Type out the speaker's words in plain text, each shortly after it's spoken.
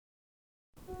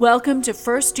Welcome to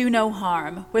First Do No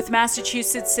Harm with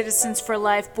Massachusetts Citizens for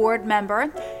Life board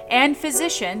member and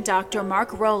physician Dr.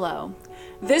 Mark Rollo.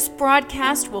 This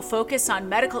broadcast will focus on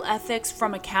medical ethics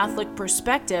from a Catholic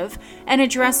perspective and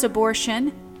address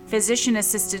abortion,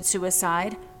 physician-assisted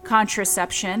suicide,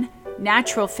 contraception,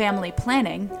 natural family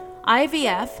planning,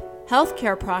 IVF,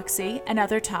 healthcare proxy, and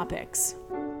other topics.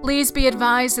 Please be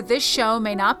advised that this show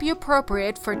may not be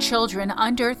appropriate for children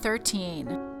under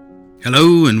 13.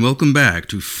 Hello and welcome back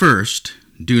to First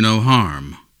Do No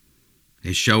Harm,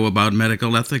 a show about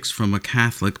medical ethics from a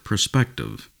Catholic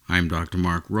perspective. I'm Dr.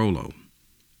 Mark Rollo.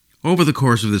 Over the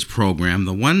course of this program,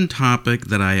 the one topic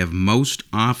that I have most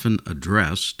often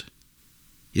addressed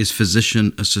is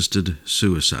physician-assisted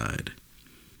suicide.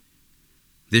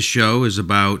 This show is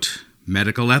about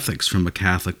medical ethics from a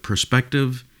Catholic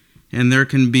perspective, and there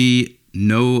can be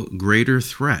no greater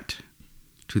threat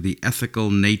to the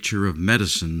ethical nature of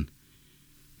medicine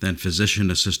than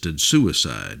physician-assisted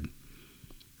suicide,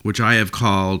 which I have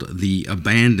called the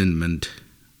abandonment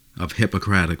of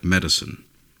Hippocratic medicine.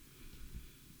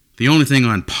 The only thing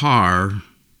on par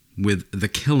with the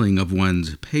killing of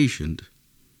one's patient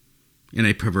in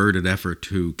a perverted effort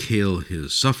to kill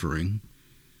his suffering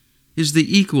is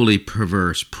the equally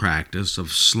perverse practice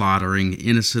of slaughtering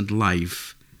innocent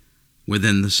life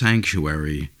within the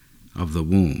sanctuary of the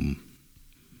womb.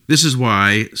 This is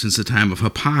why, since the time of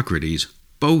Hippocrates,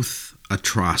 both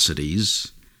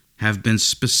atrocities have been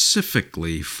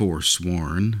specifically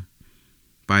forsworn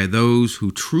by those who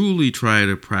truly try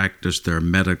to practice their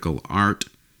medical art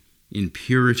in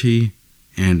purity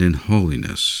and in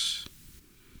holiness.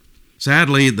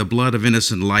 Sadly, the blood of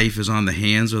innocent life is on the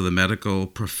hands of the medical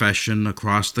profession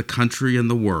across the country and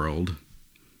the world,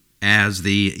 as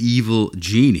the evil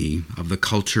genie of the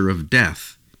culture of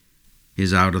death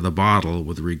is out of the bottle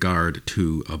with regard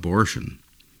to abortion.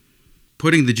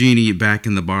 Putting the genie back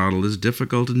in the bottle is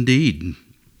difficult indeed.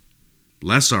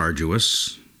 Less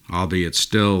arduous, albeit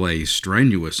still a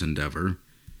strenuous endeavor,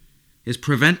 is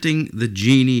preventing the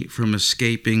genie from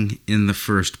escaping in the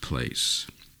first place.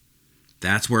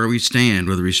 That's where we stand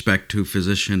with respect to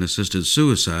physician-assisted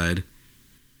suicide,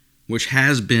 which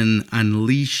has been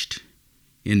unleashed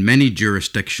in many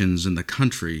jurisdictions in the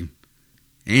country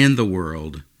and the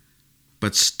world,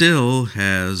 but still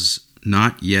has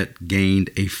not yet gained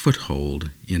a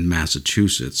foothold in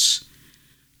Massachusetts,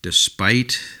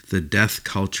 despite the death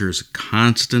culture's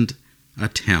constant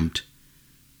attempt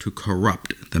to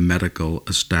corrupt the medical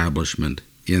establishment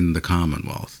in the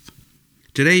Commonwealth.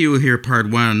 Today you will hear part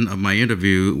one of my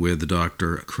interview with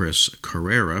Dr. Kris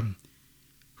Correira,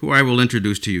 who I will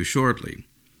introduce to you shortly.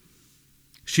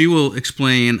 She will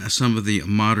explain some of the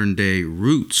modern-day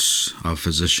roots of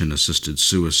physician-assisted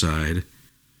suicide,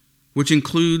 which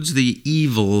includes the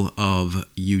evil of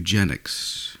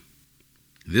eugenics.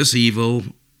 This evil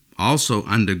also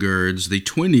undergirds the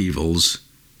twin evils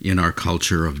in our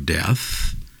culture of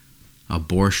death,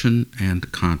 abortion,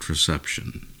 and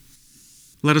contraception.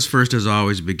 Let us first, as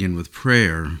always, begin with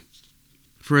prayer.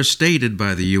 For as stated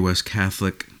by the U.S.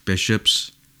 Catholic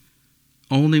bishops,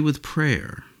 only with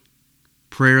prayer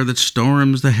that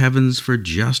storms the heavens for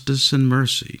justice and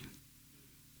mercy,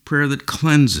 prayer that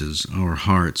cleanses our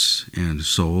hearts and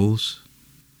souls,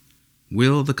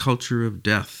 will the culture of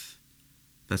death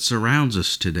that surrounds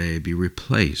us today be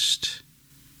replaced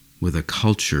with a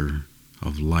culture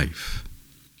of life.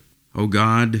 O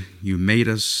God, you made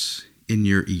us in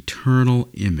your eternal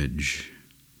image,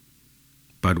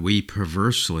 but we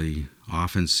perversely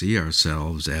often see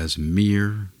ourselves as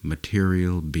mere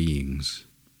material beings.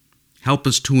 Help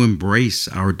us to embrace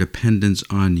our dependence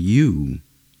on you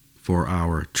for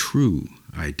our true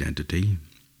identity.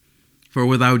 For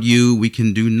without you, we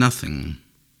can do nothing.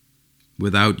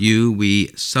 Without you, we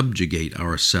subjugate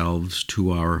ourselves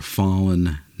to our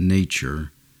fallen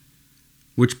nature,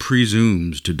 which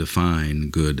presumes to define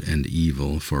good and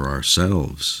evil for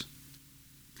ourselves.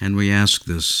 And we ask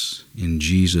this in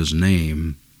Jesus'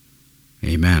 name.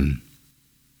 Amen.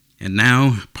 And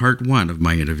now, part one of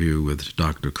my interview with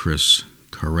Dr. Kris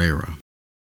Correira.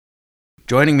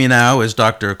 Joining me now is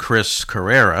Dr. Kris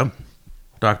Correira.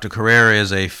 Dr. Correira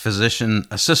is a physician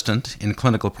assistant in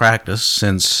clinical practice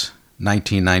since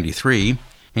 1993,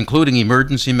 including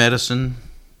emergency medicine,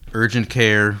 urgent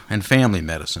care, and family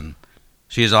medicine.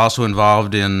 She is also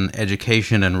involved in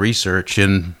education and research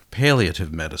in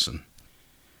palliative medicine.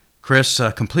 Kris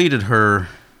completed her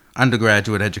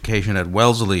undergraduate education at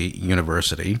Wellesley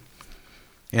University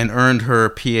and earned her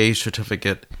PA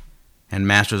certificate and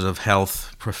Masters of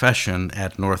Health profession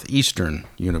at Northeastern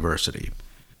University.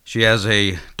 She has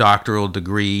a doctoral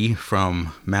degree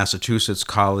from Massachusetts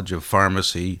College of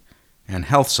Pharmacy and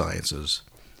Health Sciences.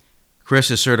 Kris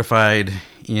is certified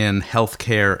in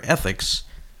healthcare ethics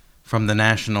from the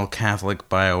National Catholic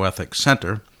Bioethics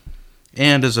Center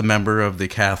and is a member of the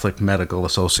Catholic Medical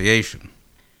Association.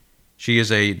 She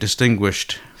is a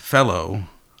distinguished fellow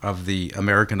of the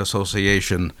American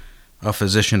Association of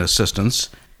Physician Assistants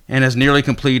and has nearly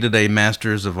completed a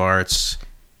Master's of Arts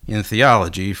in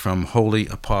Theology from Holy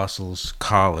Apostles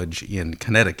College in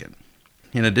Connecticut.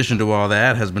 In addition to all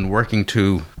that, has been working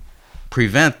to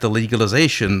prevent the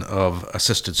legalization of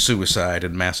assisted suicide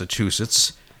in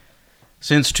Massachusetts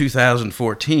since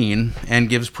 2014 and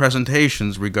gives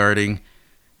presentations regarding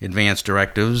advanced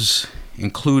directives,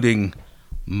 including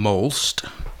MOLST,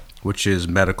 which is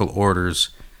Medical Orders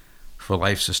for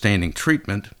Life-Sustaining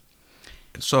Treatment.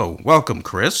 So, welcome,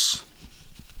 Kris.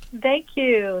 Thank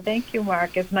you. Thank you,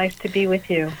 Mark. It's nice to be with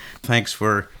you. Thanks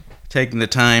for taking the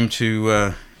time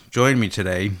to join me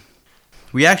today.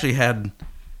 We actually had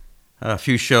a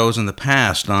few shows in the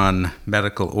past on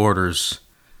medical orders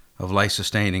of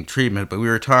life-sustaining treatment, but we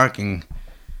were talking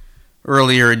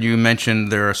earlier and you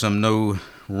mentioned there are some no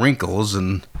wrinkles,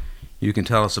 and you can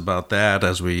tell us about that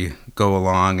as we go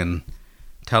along and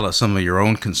tell us some of your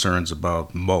own concerns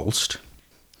about MOLST.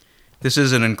 This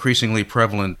is an increasingly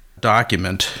prevalent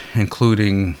document,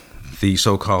 including the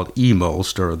so-called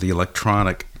e-MOLST, or the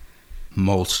electronic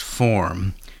MOLST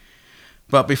form.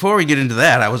 But before we get into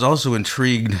that, I was also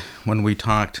intrigued when we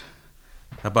talked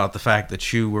about the fact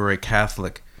that you were a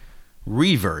Catholic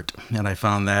revert, and I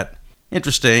found that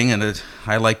interesting, and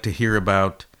I like to hear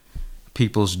about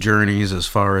people's journeys as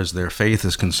far as their faith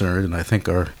is concerned, and I think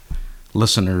our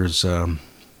listeners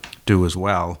do as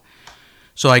well.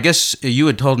 So I guess you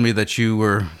had told me that you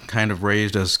were kind of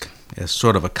raised as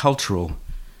sort of a cultural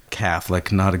Catholic,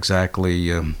 not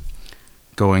exactly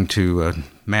going to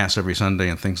Mass every Sunday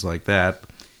and things like that.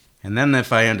 And then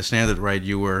if I understand it right,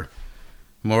 you were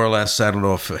more or less, I don't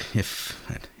know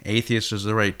if atheist is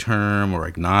the right term or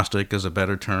agnostic is a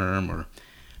better term,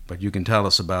 but you can tell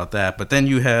us about that. But then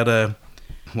you had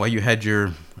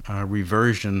your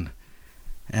reversion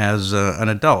as an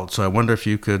adult. So I wonder if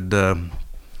you could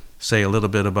say a little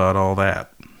bit about all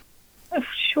that. Oh,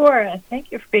 sure.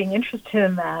 Thank you for being interested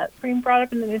in that. Being brought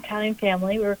up in an Italian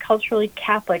family, we were culturally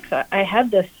Catholic, so I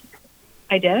had this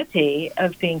identity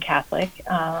of being Catholic.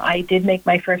 I did make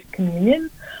my first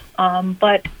communion,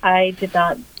 but I did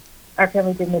not. Our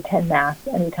family didn't attend Mass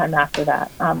anytime after that.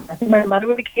 I think my mother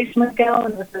would occasionally go,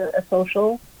 and it was a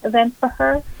social event for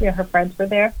her. Her friends were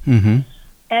there. Mm-hmm.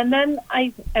 And then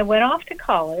I went off to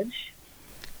college.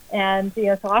 And,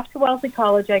 so off to Wellesley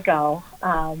College I go,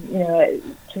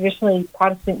 traditionally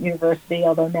Protestant university,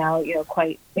 although now,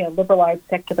 quite, liberal arts,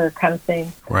 secular kind of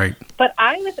thing. Right. But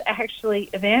I was actually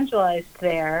evangelized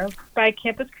there by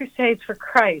Campus Crusades for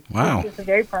Christ, wow. which is a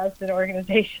very Protestant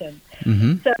organization.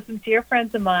 Mm-hmm. So some dear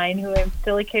friends of mine who I'm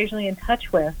still occasionally in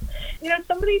touch with,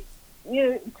 somebody,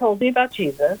 told me about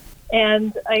Jesus,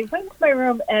 and I went to my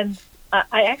room and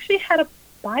I actually had a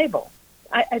Bible.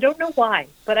 I don't know why,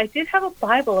 but I did have a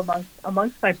Bible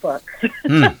amongst my books.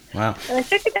 Wow. And I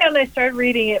took it down and I started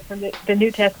reading it from the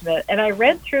New Testament, and I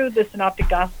read through the Synoptic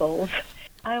Gospels.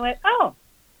 I went, oh,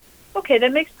 okay,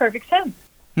 that makes perfect sense.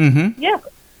 Mm-hmm. Yes,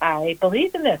 I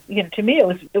believe in this. To me,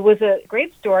 it was a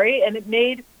great story, and it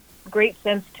made great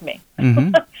sense to me.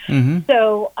 Mm-hmm. Mm-hmm.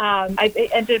 So I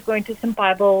ended up going to some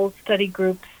Bible study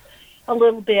groups a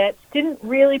little bit. Didn't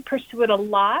really pursue it a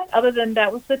lot, other than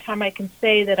that was the time I can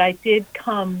say that I did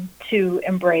come to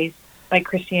embrace my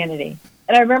Christianity.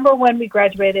 And I remember when we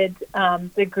graduated,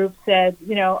 the group said,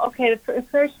 okay, the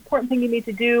first important thing you need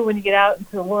to do when you get out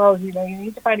into the world, you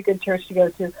need to find a good church to go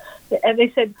to. And they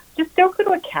said, just don't go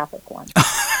to a Catholic one.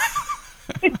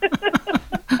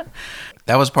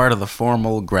 That was part of the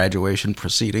formal graduation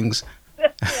proceedings.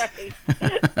 That's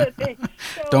right.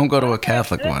 Don't go to a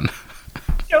Catholic one.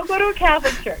 Don't go to a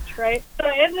Catholic church, right? So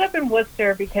I ended up in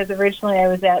Worcester because originally I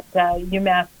was at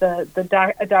UMass,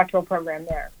 a doctoral program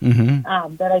there,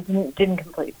 mm-hmm. That I didn't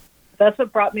complete. That's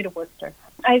what brought me to Worcester.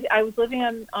 I was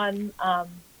living on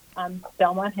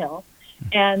Belmont Hill,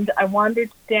 and I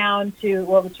wandered down to,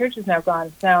 the church is now gone.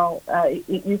 It's now,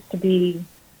 it used to be,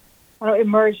 it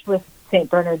merged with St.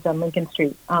 Bernard's on Lincoln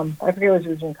Street. I forget what it was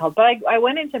originally called, but I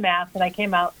went into Mass and I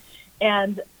came out,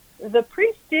 and the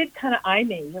priest did kind of eye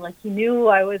me, like he knew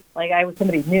I was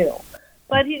somebody new.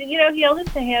 But he held his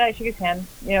hand, I shook his hand,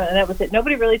 and that was it.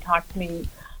 Nobody really talked to me.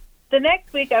 The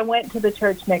next week I went to the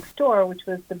church next door, which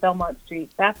was the Belmont Street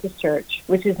Baptist Church,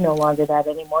 which is no longer that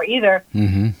anymore either.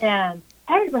 Mm-hmm. And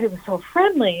everybody was so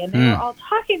friendly, and they were all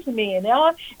talking to me, and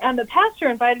the pastor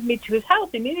invited me to his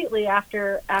house immediately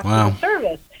after wow. the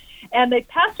service. And they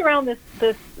passed around this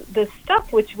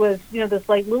stuff, which was, this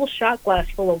like little shot glass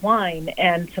full of wine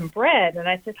and some bread. And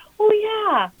I said, oh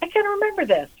yeah, I kind of remember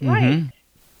this, right?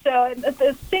 So and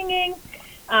the singing,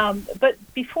 but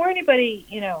before anybody,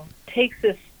 takes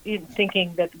this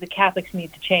thinking that the Catholics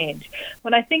need to change,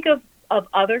 when I think of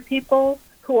other people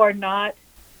who are not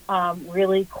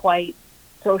really quite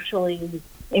socially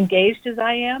engaged as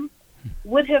I am,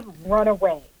 would have run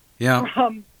away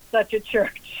from such a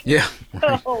church. Yeah.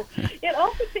 Right. So it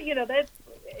also, that's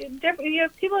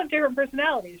different. People have different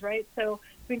personalities, right? So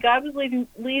God was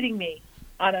leading me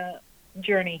on a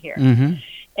journey here,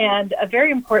 and a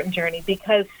very important journey,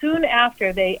 because soon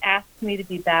after they asked me to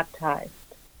be baptized.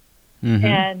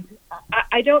 And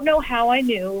I don't know how I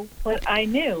knew, but I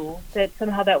knew that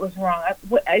somehow that was wrong.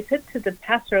 I said to the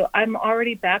pastor, I'm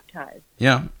already baptized.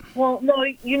 Yeah. Well, no,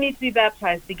 you need to be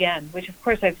baptized again, which of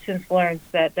course I've since learned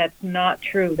that that's not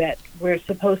true, that we're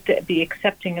supposed to be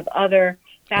accepting of other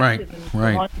baptisms as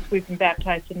long as we've been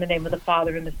baptized in the name of the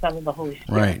Father and the Son and the Holy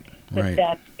Spirit.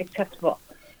 That's acceptable.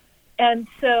 And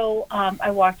so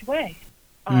I walked away.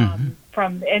 And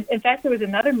in fact, there was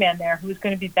another man there who was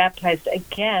going to be baptized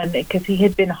again, because he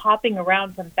had been hopping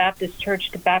around from Baptist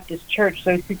church to Baptist church,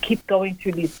 so he could keep going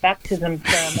through these baptism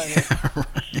ceremonies.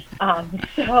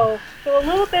 So a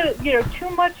little bit, too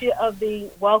much of the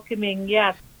welcoming,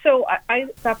 yes. So I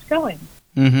stopped going,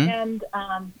 and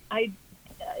I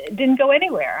didn't go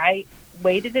anywhere. I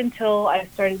waited until I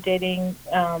started dating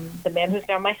the man who's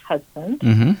now my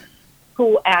husband.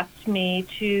 Who asked me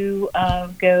to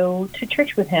go to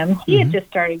church with him. He had just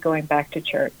started going back to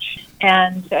church.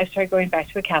 And I started going back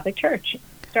to a Catholic church,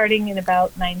 starting in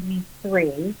about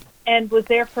 93, and was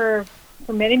there for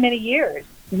many, many years.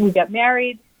 We got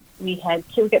married. We had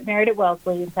kids. We got married at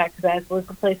Wellesley, in fact, because that was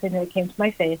the place I knew it came to my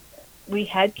faith. We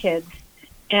had kids.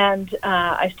 And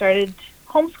I started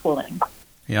homeschooling.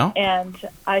 Yeah. And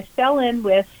I fell in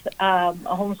with a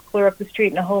homeschooler up the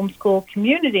street in a homeschool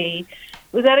community.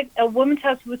 Was at a woman's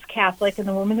house who was Catholic, and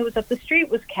the woman who was up the street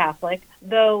was Catholic,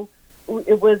 though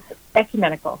it was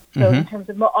ecumenical, so in terms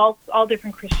of all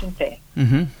different Christian faiths.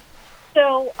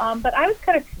 So, but I was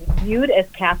kind of viewed as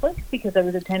Catholic because I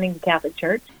was attending the Catholic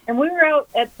church, and we were out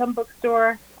at some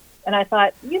bookstore, and I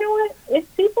thought, you know what,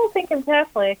 if people think I'm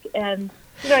Catholic, and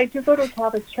I do go to a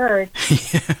Catholic church,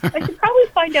 I should probably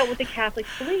find out what the Catholics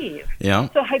believe. Yeah.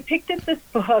 So I picked up this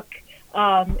book.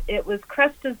 It was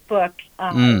Cresta's book,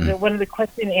 one of the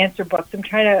question and answer books. I'm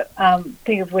trying to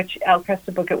think of which Al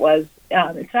Cresta book it was.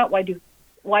 It's not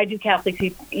Why Do Catholics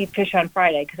Eat Fish on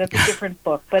Friday, because that's a different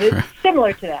book, but it's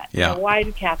similar to that. Yeah. Why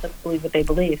do Catholics believe what they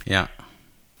believe? Yeah.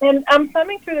 And I'm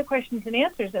thumbing through the questions and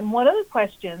answers, and one of the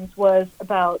questions was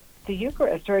about the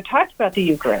Eucharist, or it talked about the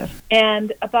Eucharist,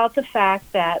 and about the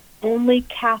fact that only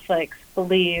Catholics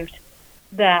believed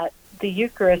that the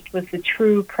Eucharist was the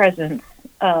true presence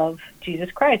of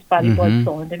Jesus Christ, body, blood,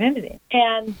 soul, and divinity.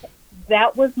 And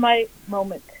that was my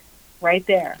moment right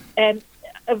there. And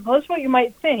opposed to what you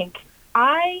might think,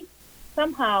 I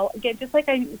somehow, again, just like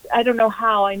I don't know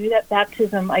how, I knew that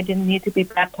baptism, I didn't need to be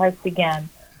baptized again.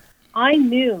 I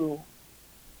knew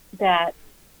that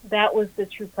was the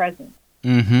true presence.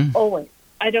 Always.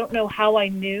 I don't know how I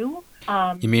knew.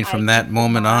 You mean from that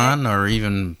moment on, or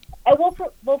even...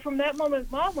 Well, from that moment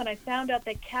on, when I found out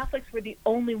that Catholics were the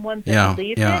only ones that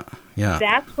believed it,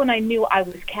 that's when I knew I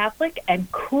was Catholic and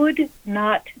could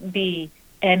not be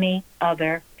any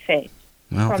other faith.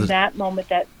 Well, from that moment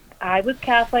that I was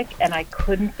Catholic and I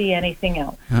couldn't be anything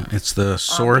else. Yeah, it's the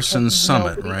source and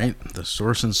summit, right? The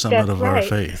source and summit of our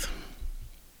faith.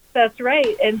 That's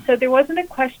right. And so there wasn't a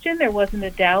question, there wasn't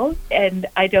a doubt, and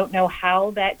I don't know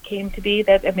how that came to be.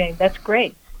 That's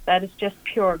grace. That is just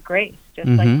pure grace, just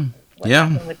like what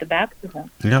happened with the baptism.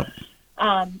 Yep.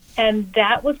 And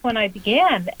that was when I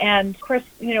began. And, of course,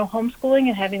 homeschooling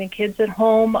and having the kids at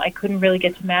home, I couldn't really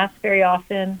get to Mass very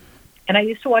often. And I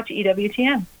used to watch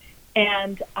EWTN.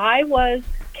 And I was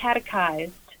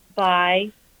catechized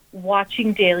by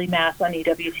watching daily Mass on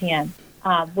EWTN,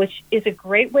 which is a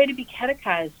great way to be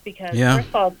catechized because, first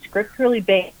of all, it's scripturally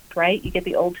based, right? You get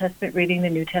the Old Testament reading, the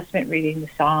New Testament reading, the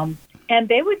Psalms. And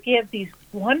they would give these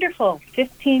wonderful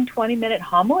 15, 20-minute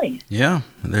homilies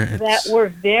that were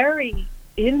very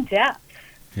in-depth.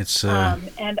 It's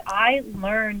and I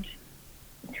learned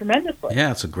tremendously.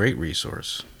 Yeah, it's a great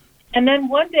resource. And then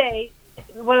one day,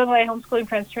 one of my homeschooling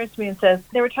friends turns to me and says,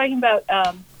 they were talking about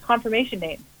confirmation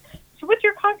names. So what's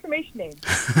your confirmation name?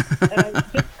 And I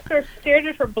just sort of stared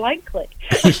at her blankly.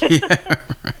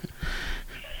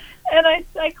 And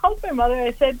I called my mother and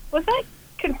I said, was that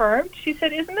confirmed? She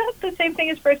said, isn't that the same thing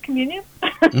as First Communion?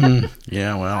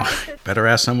 Yeah, well, better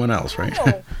ask someone else, right?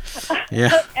 No.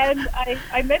 Yeah. And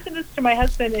I mentioned this to my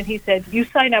husband, and he said, "You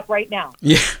sign up right now."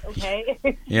 Yeah.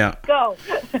 Okay. Yeah. Go.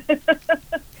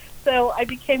 So I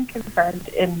became confirmed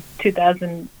in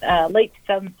late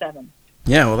 2007.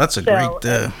 Yeah, well, that's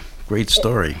a great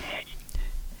story.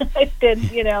 It's been,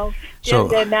 So-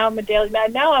 and now I'm a daily.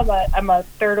 Now I'm a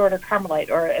third order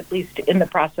Carmelite, or at least in the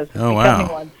process of becoming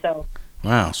one. So.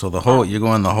 Wow, so you're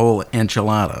going the whole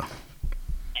enchilada.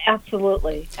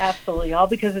 Absolutely, all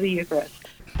because of the Eucharist.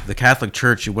 The Catholic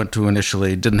Church you went to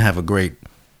initially didn't have a great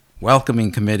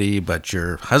welcoming committee, but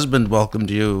your husband welcomed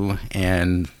you,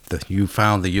 and you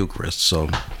found the Eucharist. So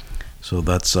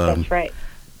that's right.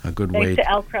 A good Thanks way. to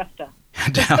El Cresta.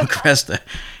 Al Cresta.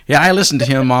 Yeah, I listen to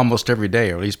him almost every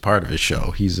day, or at least part of his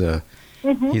show. He's a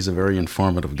very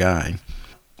informative guy.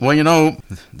 Well,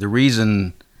 the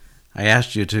reason I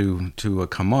asked you to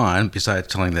come on, besides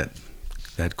telling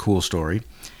that cool story,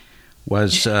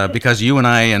 was because you and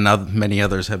I and many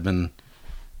others have been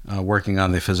working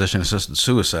on the physician-assisted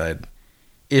suicide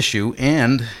issue,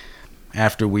 and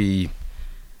after we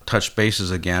touched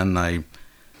bases again, I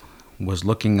was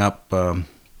looking up the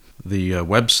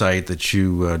website that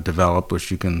you developed,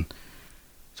 which you can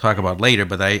talk about later,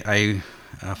 but I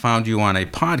found you on a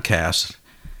podcast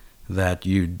that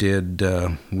you did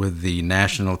with the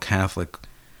National Catholic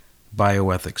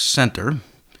Bioethics Center.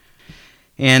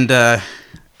 And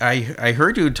I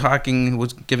heard you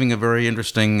giving a very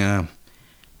interesting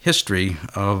history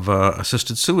of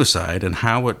assisted suicide and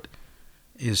how it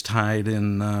is tied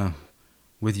in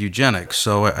with eugenics.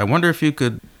 So I wonder if you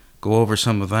could go over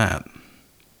some of that.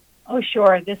 Oh,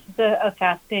 sure. This is a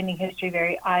fascinating history,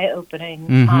 very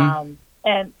eye-opening,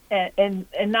 and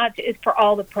not it's for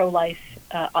all the pro-life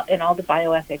and all the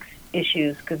bioethics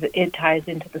issues, because it ties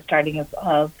into the starting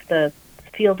of the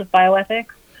field of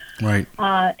bioethics. Right.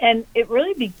 And it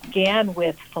really began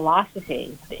with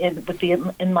philosophy, with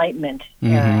the Enlightenment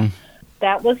era.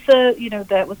 That was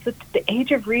the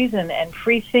age of reason and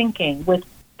free thinking, with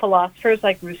philosophers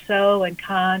like Rousseau and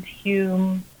Kant,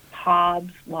 Hume,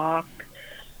 Hobbes, Locke.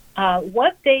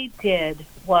 What they did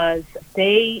was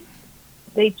they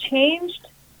changed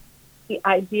the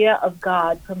idea of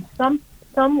God from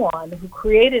someone who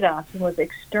created us and was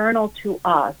external to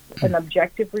us, an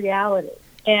objective reality,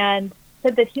 and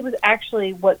said that he was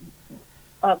actually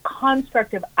a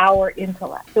construct of our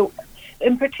intellect. So,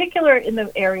 in particular, in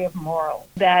the area of morals,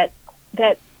 that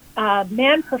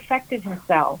man perfected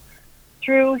himself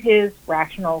through his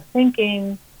rational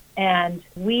thinking, and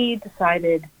we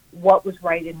decided what was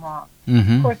right and wrong.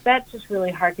 Of course, that just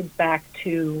really harkens back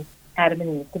to Adam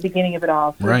and Eve, the beginning of it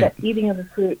all. So Right. that eating of the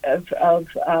fruit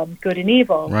of good and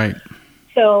evil. Right.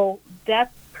 So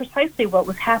that's precisely what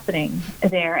was happening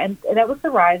there, and that was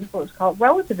the rise of what was called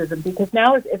relativism. Because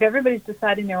now, if everybody's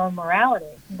deciding their own morality,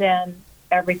 then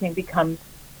everything becomes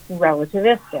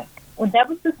relativistic. And that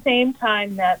was the same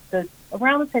time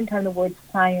around the same time the word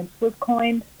science was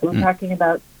coined. We're talking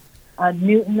about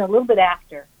Newton a little bit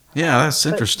after. Yeah, that's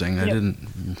interesting. I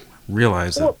didn't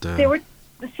realize that. They were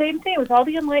the same thing. It was all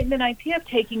the Enlightenment idea of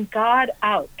taking God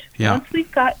out. Yeah. Once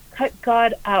we've cut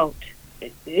God out,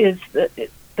 is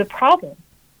the problem.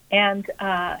 And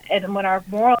when our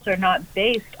morals are not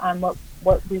based on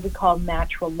what we would call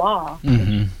natural law,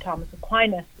 which Thomas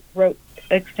Aquinas wrote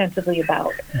extensively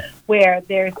about, where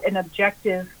there's an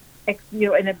objective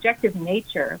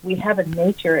nature. We have a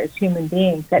nature as human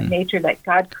beings, that nature that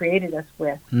God created us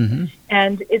with.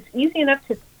 And it's easy enough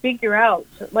to figure out,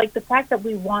 like the fact that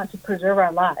we want to preserve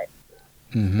our lives.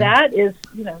 That is,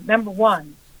 number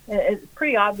one. It's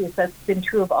pretty obvious that's been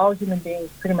true of all human beings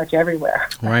pretty much everywhere.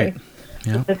 Right.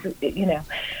 Yeah. This is,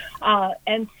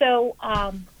 and so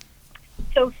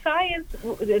science,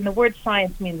 and the word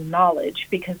science means knowledge,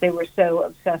 because they were so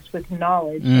obsessed with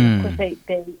knowledge. And of course,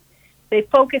 they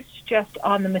focused just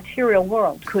on the material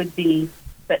world, could be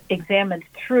examined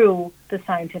through the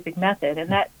scientific method, and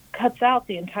that cuts out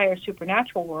the entire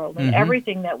supernatural world and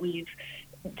everything that we've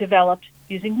developed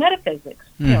using metaphysics,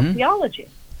 theology.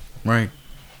 Right.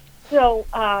 So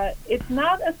it's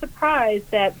not a surprise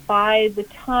that by the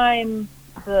time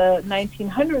the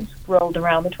 1900s rolled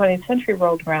around, the 20th century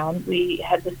rolled around, we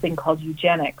had this thing called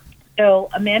eugenics. So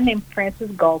a man named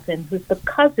Francis Galton, who's the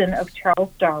cousin of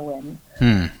Charles Darwin,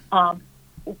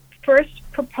 first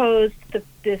proposed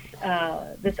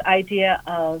this idea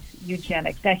of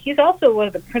eugenics. Now, he's also one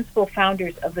of the principal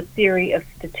founders of the theory of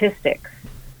statistics,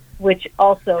 which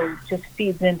also just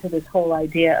feeds into this whole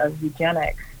idea of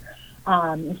eugenics.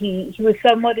 He was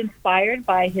somewhat inspired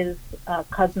by his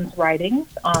cousin's writings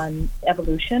on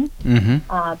evolution,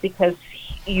 because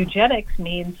eugenics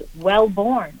means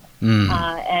well-born.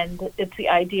 And it's the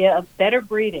idea of better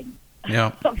breeding.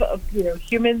 Yeah. of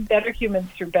better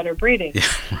humans through better breeding.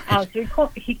 Yeah,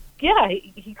 So he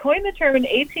coined the term in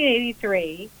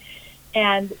 1883,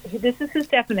 and this is his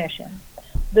definition: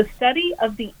 the study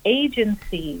of the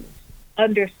agencies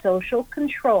under social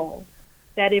control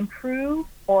that improve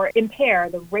or impair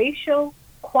the racial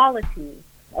qualities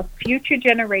of future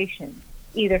generations,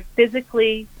 either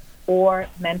physically or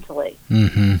mentally.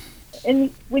 Mm-hmm.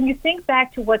 And when you think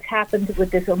back to what's happened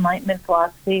with this Enlightenment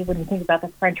philosophy, when you think about the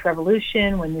French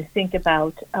Revolution, when you think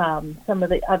about some of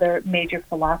the other major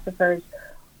philosophers,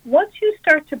 once you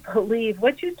start to believe,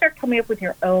 once you start coming up with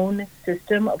your own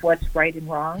system of what's right and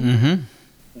wrong,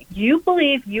 you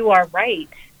believe you are right.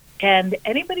 And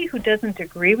anybody who doesn't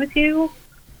agree with you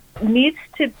needs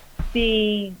to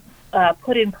be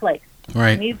put in place.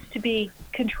 Right. Needs to be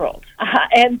controlled.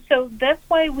 And so that's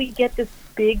why we get this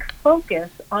big focus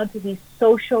onto these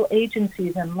social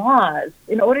agencies and laws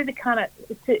in order to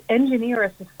to engineer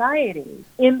a society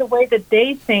in the way that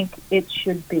they think it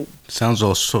should be. Sounds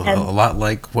also a lot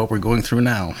like what we're going through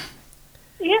now.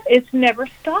 Yeah, it's never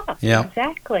stopped. Yeah.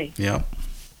 Exactly. Yeah.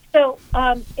 So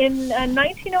in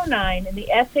 1909, in the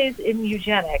Essays in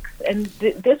Eugenics, and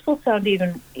this will sound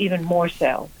even more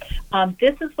so,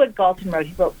 this is what Galton wrote.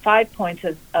 He wrote 5 points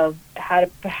of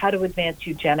how to advance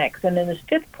eugenics. And in his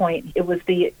 5th point, it was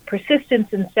the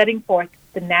persistence in setting forth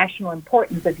the national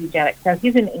importance of eugenics. Now,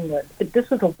 he's in England, but this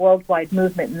was a worldwide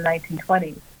movement in the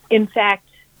 1920s. In fact,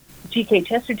 G.K.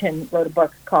 Chesterton wrote a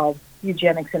book called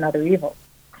Eugenics and Other Evils.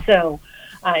 So,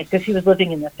 because he was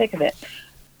living in the thick of it.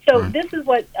 So this is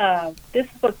what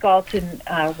Galton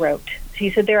wrote. So he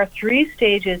said there are 3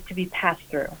 stages to be passed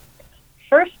through.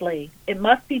 Firstly, it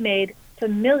must be made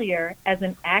familiar as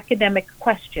an academic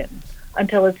question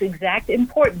until its exact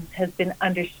importance has been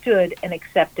understood and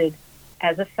accepted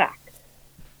as a fact.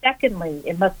 Secondly,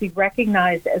 it must be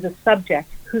recognized as a subject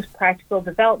whose practical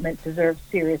development deserves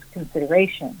serious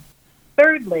consideration.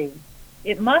 Thirdly,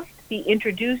 it must be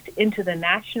introduced into the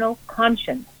national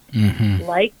conscience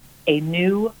like a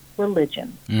new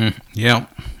religion. Yeah.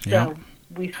 So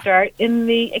we start in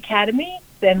the academy,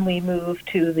 then we move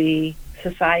to the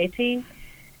society,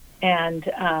 and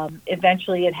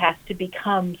eventually it has to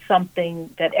become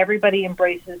something that everybody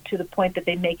embraces to the point that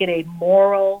they make it a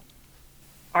moral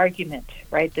argument,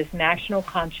 right? This national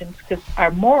conscience, because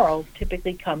our morals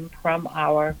typically come from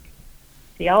our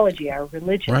theology, our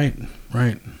religion.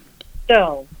 Right.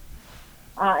 So,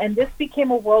 and this became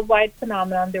a worldwide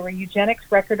phenomenon. There were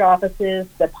eugenics record offices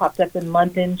that popped up in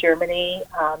London, Germany,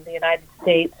 the United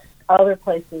States, other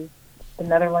places, the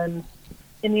Netherlands.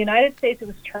 In the United States, it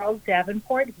was Charles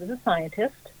Davenport. He was a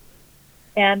scientist.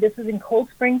 And this was in Cold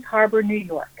Springs Harbor, New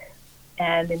York.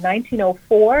 And in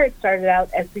 1904, it started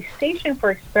out as the Station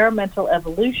for Experimental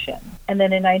Evolution. And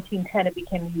then in 1910, it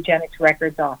became the Eugenics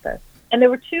Records Office. And there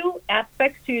were 2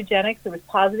 aspects to eugenics. There was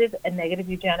positive and negative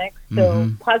eugenics. So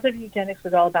positive eugenics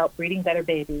was all about breeding better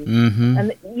babies.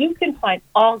 And you can find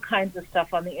all kinds of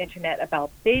stuff on the internet about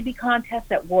baby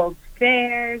contests at World's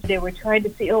Fairs. They were trying to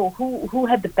see, who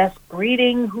had the best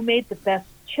breeding, who made the best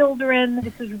children.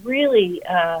 This is really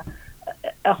a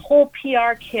whole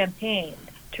PR campaign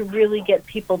to really get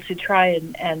people to try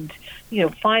and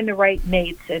find the right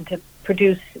mates and to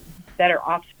produce better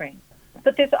offspring.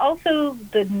 But there's also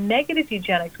the negative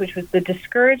eugenics, which was the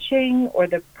discouraging or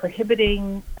the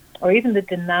prohibiting or even the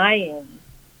denying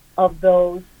of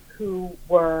those who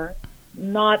were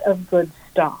not of good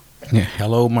stock. Yeah.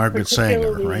 Hello, Margaret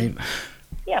Sanger, right?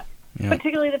 Yeah,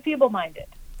 particularly the feeble-minded.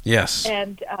 Yes.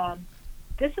 And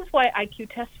this is why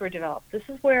IQ tests were developed. This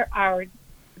is where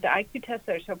the IQ tests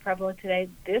that are so prevalent today,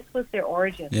 this was their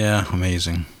origin. Yeah,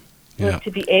 amazing. Was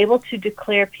to be able to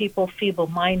declare people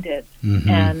feeble-minded,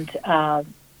 and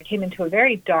came into a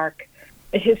very dark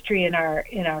history in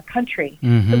our country.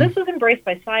 So this was embraced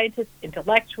by scientists,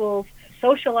 intellectuals,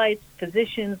 socialites,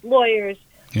 physicians, lawyers,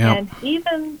 and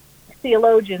even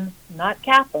theologians, not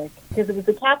Catholic, because it was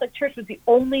the Catholic Church was the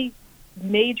only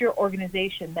major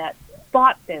organization that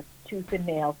fought this tooth and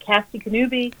nail. Casti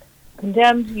Connubii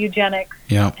condemned eugenics,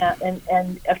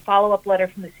 and a follow-up letter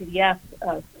from the CDF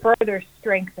further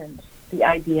strengthened the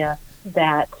idea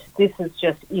that this is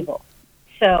just evil.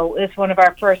 So it's one of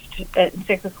our first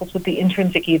encyclicals with the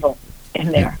intrinsic evil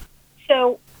in there.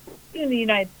 So in the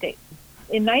United States,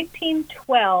 in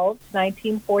 1912 to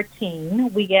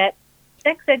 1914, we get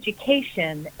sex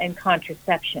education and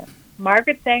contraception.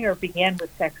 Margaret Sanger began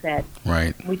with sex ed.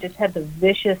 Right. We just had the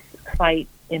vicious fight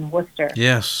in Worcester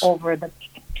over the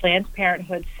Planned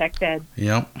Parenthood sex ed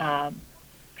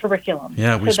curriculum.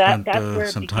 Yeah, we spent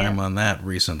that's some time on that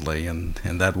recently, and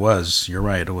that was, you're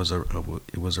right, it was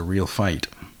a real fight.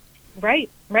 Right.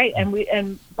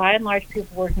 And by and large,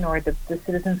 people were ignored. The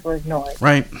citizens were ignored.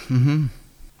 Right. Mm-hmm.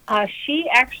 She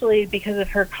actually, because of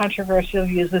her controversial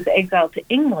views, was exiled to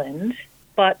England,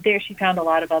 but there she found a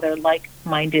lot of other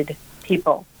like-minded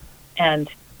people and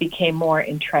became more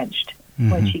entrenched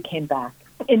when she came back.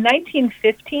 In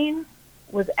 1915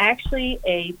 was actually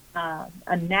a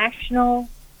national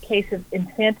case of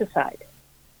infanticide.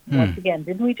 Once again,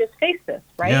 didn't we just face this,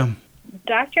 right? Yeah.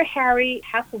 Dr. Harry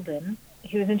Hasselden,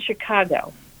 he was in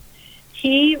Chicago.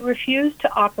 He refused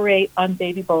to operate on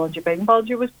baby Bollinger. Baby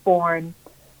Bollinger was born,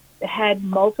 had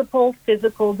multiple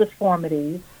physical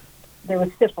deformities. There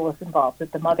was syphilis involved,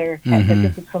 that the mother had.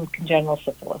 This was from congenital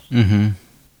syphilis.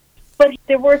 But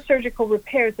there were surgical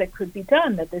repairs that could be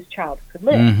done that this child could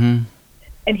live.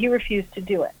 And he refused to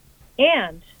do it.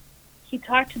 And he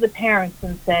talked to the parents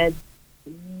and said,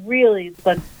 really,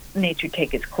 let nature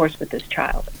take its course with this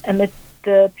child. And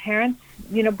the parents,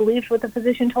 believed what the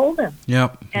physician told them.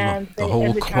 Yep. And the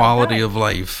whole quality of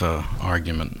life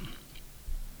argument.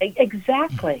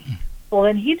 Exactly. Well,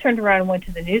 then he turned around and went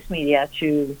to the news media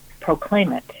to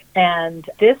proclaim it. And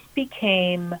this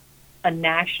became a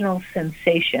national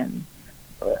sensation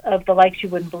of the likes you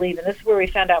wouldn't believe. And this is where we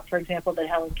found out, for example, that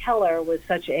Helen Keller was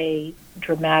such a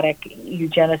dramatic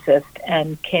eugenicist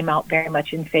and came out very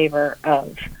much in favor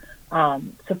of,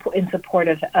 in support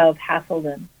of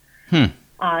Hasselden. He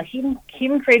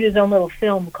even created his own little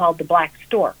film called The Black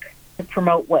Stork to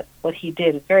promote what he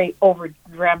did. It's a very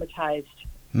over-dramatized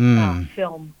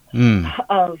film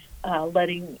of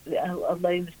letting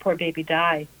this poor baby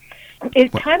die.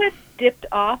 It kind of dipped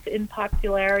off in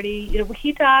popularity.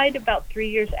 He died about 3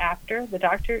 years after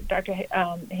Dr.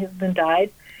 Hasselden died,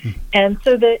 and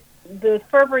so the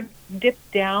fervor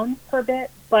dipped down for a bit.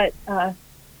 But by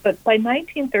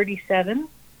 1937,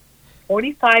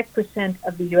 45%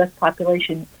 of the U.S.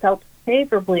 population felt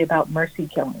favorably about mercy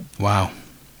killing. Wow,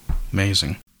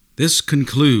 amazing. This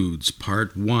concludes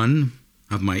part 1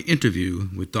 of my interview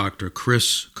with Dr.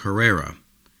 Kris Correira.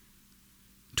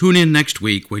 Tune in next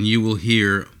week when you will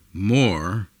hear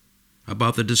more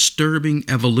about the disturbing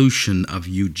evolution of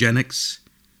eugenics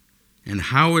and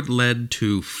how it led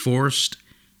to forced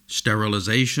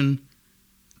sterilization,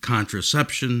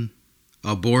 contraception,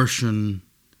 abortion,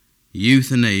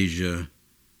 euthanasia,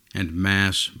 and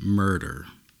mass murder.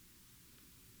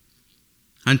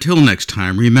 Until next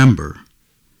time, remember,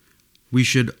 we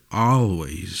should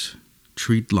always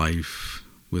treat life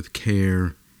with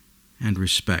care and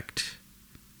respect.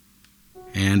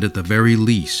 And at the very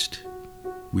least,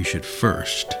 we should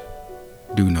first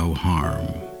do no harm.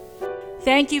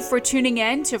 Thank you for tuning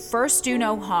in to First Do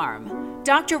No Harm.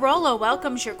 Dr. Rollo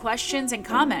welcomes your questions and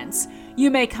comments.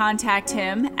 You may contact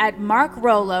him at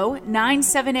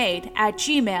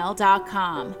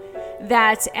markrollo978@gmail.com.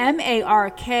 That's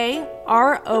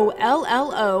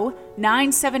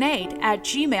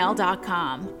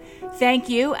MARKROLLO978@gmail.com. Thank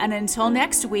you, and until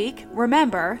next week,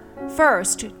 remember,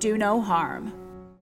 first do no harm.